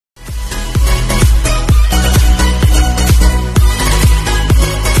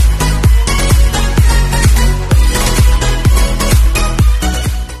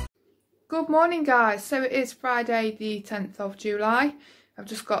Morning guys, so it is Friday the 10th of July. I've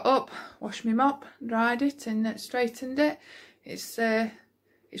just got up, washed my mop, dried it and straightened it. It's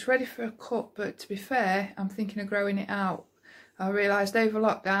ready for a cut, but to be fair, I'm thinking of growing it out. I realised over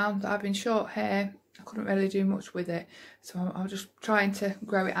lockdown that I've been short hair, I couldn't really do much with it, so I'm just trying to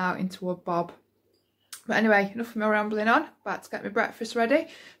grow it out into a bob. But anyway, enough of me rambling on, about to get my breakfast ready.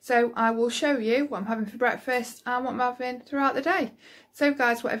 So I will show you what I'm having for breakfast and what I'm having throughout the day. So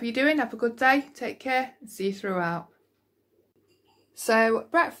guys, whatever you're doing, have a good day, take care and see you throughout. So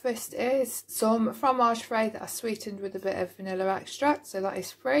breakfast is some fromage frais that I sweetened with a bit of vanilla extract, so that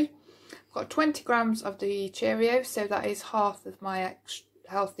is free. I've got 20 grams of the Cheerios, so that is half of my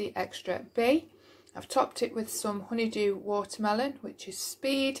healthy extra B. I've topped it with some honeydew watermelon, which is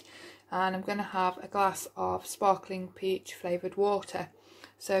speed, and I'm going to have a glass of sparkling peach flavoured water.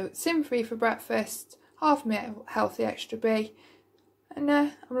 So sim free for breakfast, half my healthy extra B, and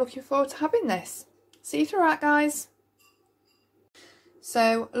I'm looking forward to having this. See you throughout guys.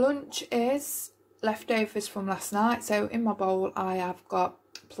 So lunch is leftovers from last night. So in my bowl I have got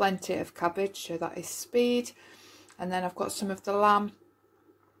plenty of cabbage, so that is speed, and then I've got some of the lamb,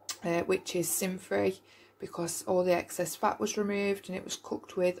 which is sim free because all the excess fat was removed, and it was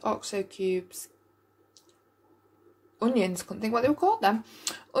cooked with oxo cubes, onions, couldn't think what they were called then,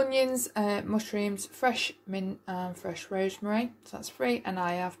 onions, mushrooms, fresh mint and fresh rosemary, so that's free. And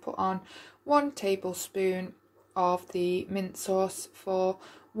I have put on 1 tablespoon of the mint sauce for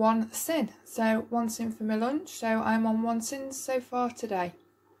 1 syn, so 1 syn for my lunch. So I'm on 1 syn so far today.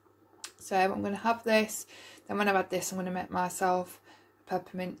 So I'm going to have this, then when I've had this I'm going to make myself a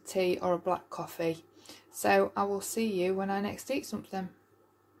peppermint tea or a black coffee. So I will see you when I next eat something.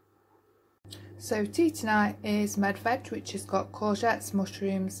 So tea tonight is med veg, which has got courgettes,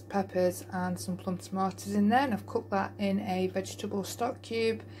 mushrooms, peppers and some plum tomatoes in there, and I've cooked that in a vegetable stock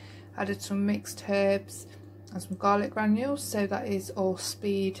cube, added some mixed herbs and some garlic granules, so that is all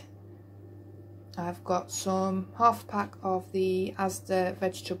speed. I've got some half pack of the Asda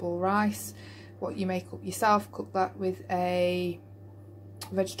vegetable rice, what you make up yourself, cook that with a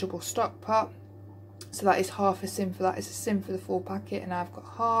vegetable stock pot, so that is half a syn for that. It's a syn for the full packet and I've got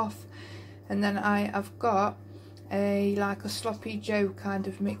half. And then I have got like a sloppy joe kind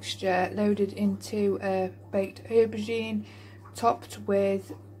of mixture loaded into a baked aubergine, topped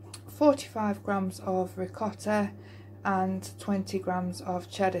with 45 grams of ricotta and 20 grams of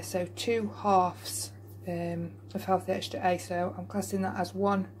cheddar, so 2 halves of healthy extra A. So I'm classing that as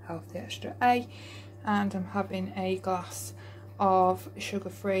 1 healthy extra A, and I'm having a glass of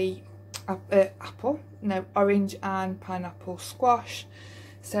sugar-free orange and pineapple squash.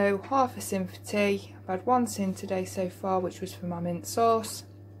 So half a syn for tea. I've had 1 syn today so far, which was for my mint sauce.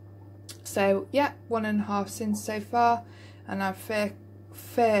 So yeah, 1.5 syns so far, and I'm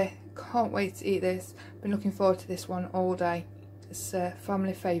can't wait to eat this. Been looking forward to this one all day. It's a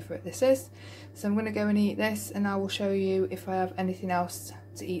family favourite, this is. So I'm going to go and eat this, and I will show you if I have anything else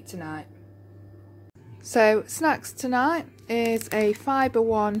to eat tonight. So snacks tonight is a Fibre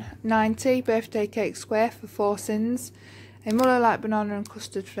 190 birthday cake square for 4 syns, a Muller light banana and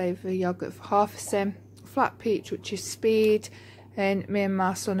custard flavour yoghurt for half a syn, flat peach which is speed, and me and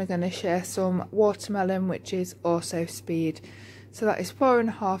my son are going to share some watermelon which is also speed. So that is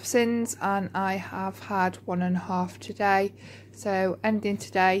 4.5 syns, and I have had 1.5 today, so ending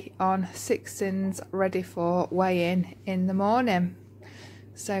today on 6 syns, ready for weigh in the morning.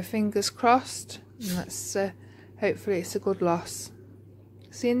 So fingers crossed. Let's hopefully it's a good loss.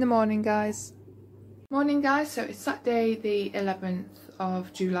 See you in the morning guys. Morning guys, so it's Saturday the 11th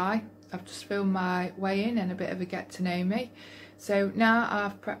of July. I've just filmed my weigh-in and a bit of a get to know me. So now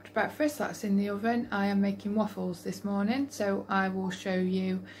I've prepped breakfast, that's in the oven. I am making waffles this morning, so I will show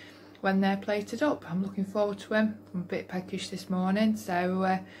you when they're plated up. I'm looking forward to them. I'm a bit peckish this morning,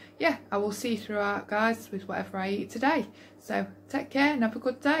 so yeah, I will see you throughout guys with whatever I eat today. So take care and have a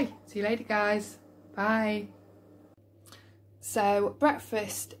good day. See you later guys. Bye. So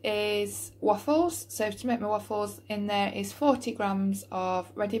breakfast is waffles. So to make my waffles, in there is 40 grams of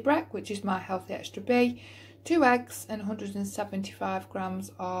ready bread, which is my healthy extra B, 2 eggs and 175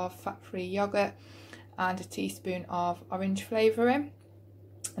 grams of fat-free yoghurt, and a teaspoon of orange flavouring.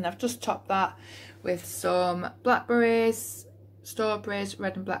 And I've just topped that with some blackberries, strawberries,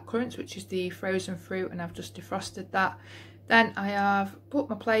 red and black currants, which is the frozen fruit, and I've just defrosted that. Then I have put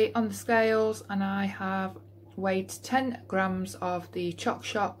my plate on the scales, and I have weighed 10 grams of the Choc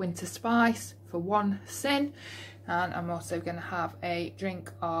Shot winter spice for 1 syn, and I'm also going to have a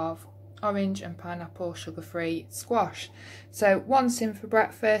drink of orange and pineapple sugar-free squash. So 1 syn for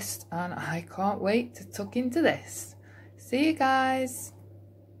breakfast, and I can't wait to tuck into this. See you guys.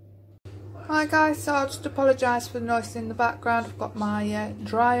 Hi guys, so I'll just apologise for the noise in the background. I've got my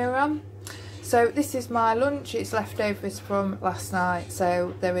dryer on. So this is my lunch. It's leftovers from last night.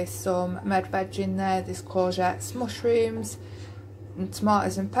 So there is some med veg in there, there's courgettes, mushrooms and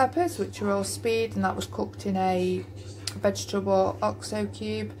tomatoes and peppers, which are all speed, and that was cooked in a vegetable oxo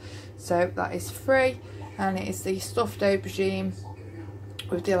cube, so that is free. And it is the stuffed aubergine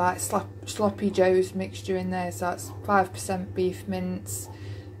with the like sloppy joe's mixture in there, so that's 5% beef mince,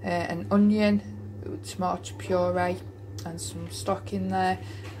 an onion with tomato puree and some stock in there,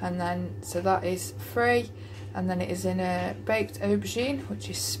 and then so that is free. And then it is in a baked aubergine, which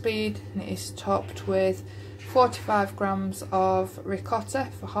is speed, and it is topped with 45 grams of ricotta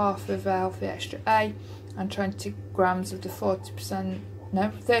for half of healthy extra A, and 20 grams of the 30%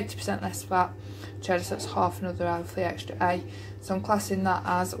 less fat cheddar, so that's half another healthy extra A. So I'm classing that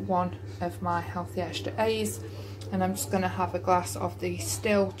as one of my healthy extra A's, and I'm just going to have a glass of the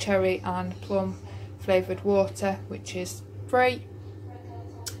still cherry and plum flavoured water, which is free.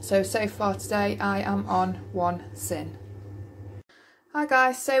 So far today I am on 1 syn. Hi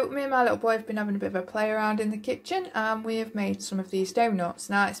guys, so me and my little boy have been having a bit of a play around in the kitchen, and we have made some of these donuts.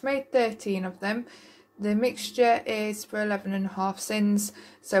 Now it's made 13 of them. The mixture is for 11.5 syns,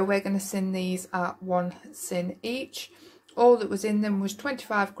 so we're going to syn these at 1 syn each. All that was in them was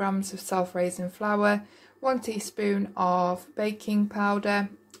 25 grams of self-raising flour, 1 teaspoon of baking powder,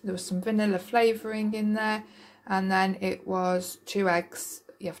 there was some vanilla flavouring in there, and then it was 2 eggs.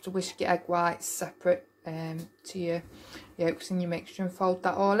 You have to whisk your egg whites separate to your yolks in your mixture and fold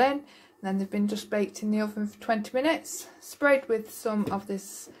that all in. And then they've been just baked in the oven for 20 minutes, sprayed with some of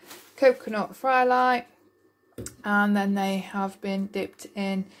this coconut frylight, and then they have been dipped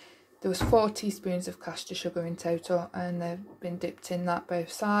in, there was 4 teaspoons of caster sugar in total, and they've been dipped in that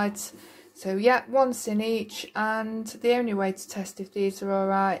both sides. So yeah, 1 syn each. And the only way to test if these are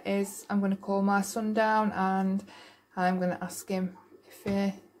alright is I'm going to call my son down and I'm going to ask him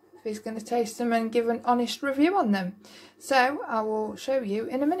if he's going to taste them and give an honest review on them. So I will show you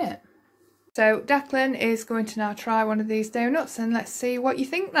in a minute. So Declan is going to now try one of these donuts, and let's see what you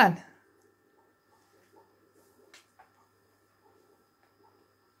think then.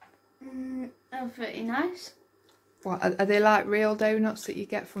 They're pretty nice. What, are they like real donuts that you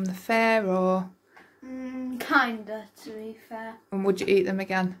get from the fair, or? Kinda, to be fair. And would you eat them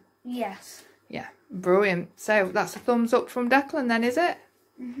again? Yes. Yeah, brilliant. So that's a thumbs up from Declan then, is it?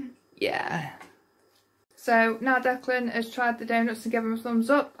 Yeah. So now Declan has tried the donuts and given him a thumbs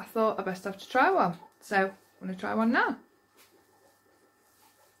up, I thought I best have to try one. So I'm going to try one now.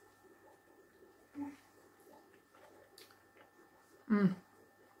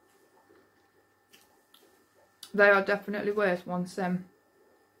 They are definitely worth 1 syn.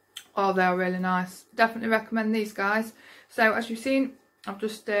 Oh, they are really nice. Definitely recommend these guys. So as you've seen, I've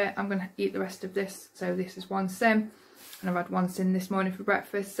just I'm going to eat the rest of this. So this is 1 syn, and I've had 1 syn this morning for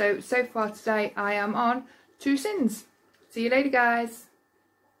breakfast. So far today I am on 2 syns. See you later guys.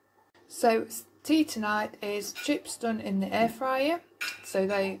 So tea tonight is chips done in the air fryer, so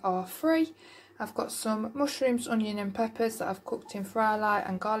they are free. I've got some mushrooms, onion and peppers that I've cooked in frylight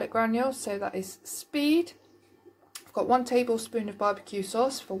and garlic granules, so that is speed. I've got 1 tablespoon of barbecue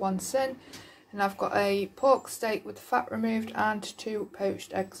sauce for 1 syn, and I've got a pork steak with the fat removed and 2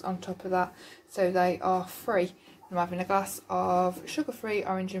 poached eggs on top of that, so they are free. I'm having a glass of sugar-free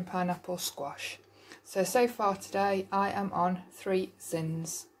orange and pineapple squash. So far today I am on 3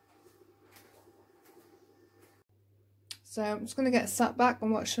 syns. So I'm just going to get sat back and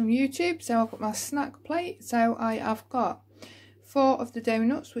watch some YouTube. So I've got my snack plate. So I have got 4 of the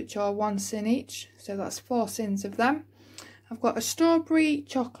donuts, which are 1 syn each, so that's 4 syns of them. I've got a strawberry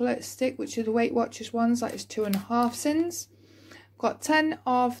chocolate stick, which are the Weight Watchers ones, that is 2.5 syns. I've got 10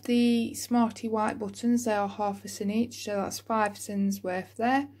 of the Smarty white buttons, they are half a syn each, so that's 5 syns worth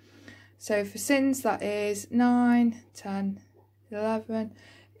there. So for syns, that is 9, 10, 11,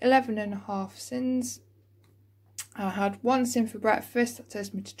 11.5 syns. I had 1 syn for breakfast, that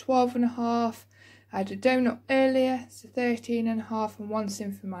takes me to 12.5. I had a donut earlier, so 13.5, and 1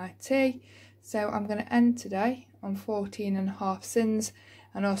 syn for my tea. So I'm going to end today on 14.5 syns,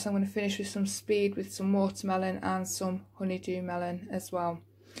 and also I'm going to finish with some speed with some watermelon and some honeydew melon as well.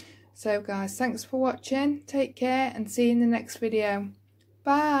 So guys, thanks for watching, take care and see you in the next video.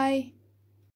 Bye!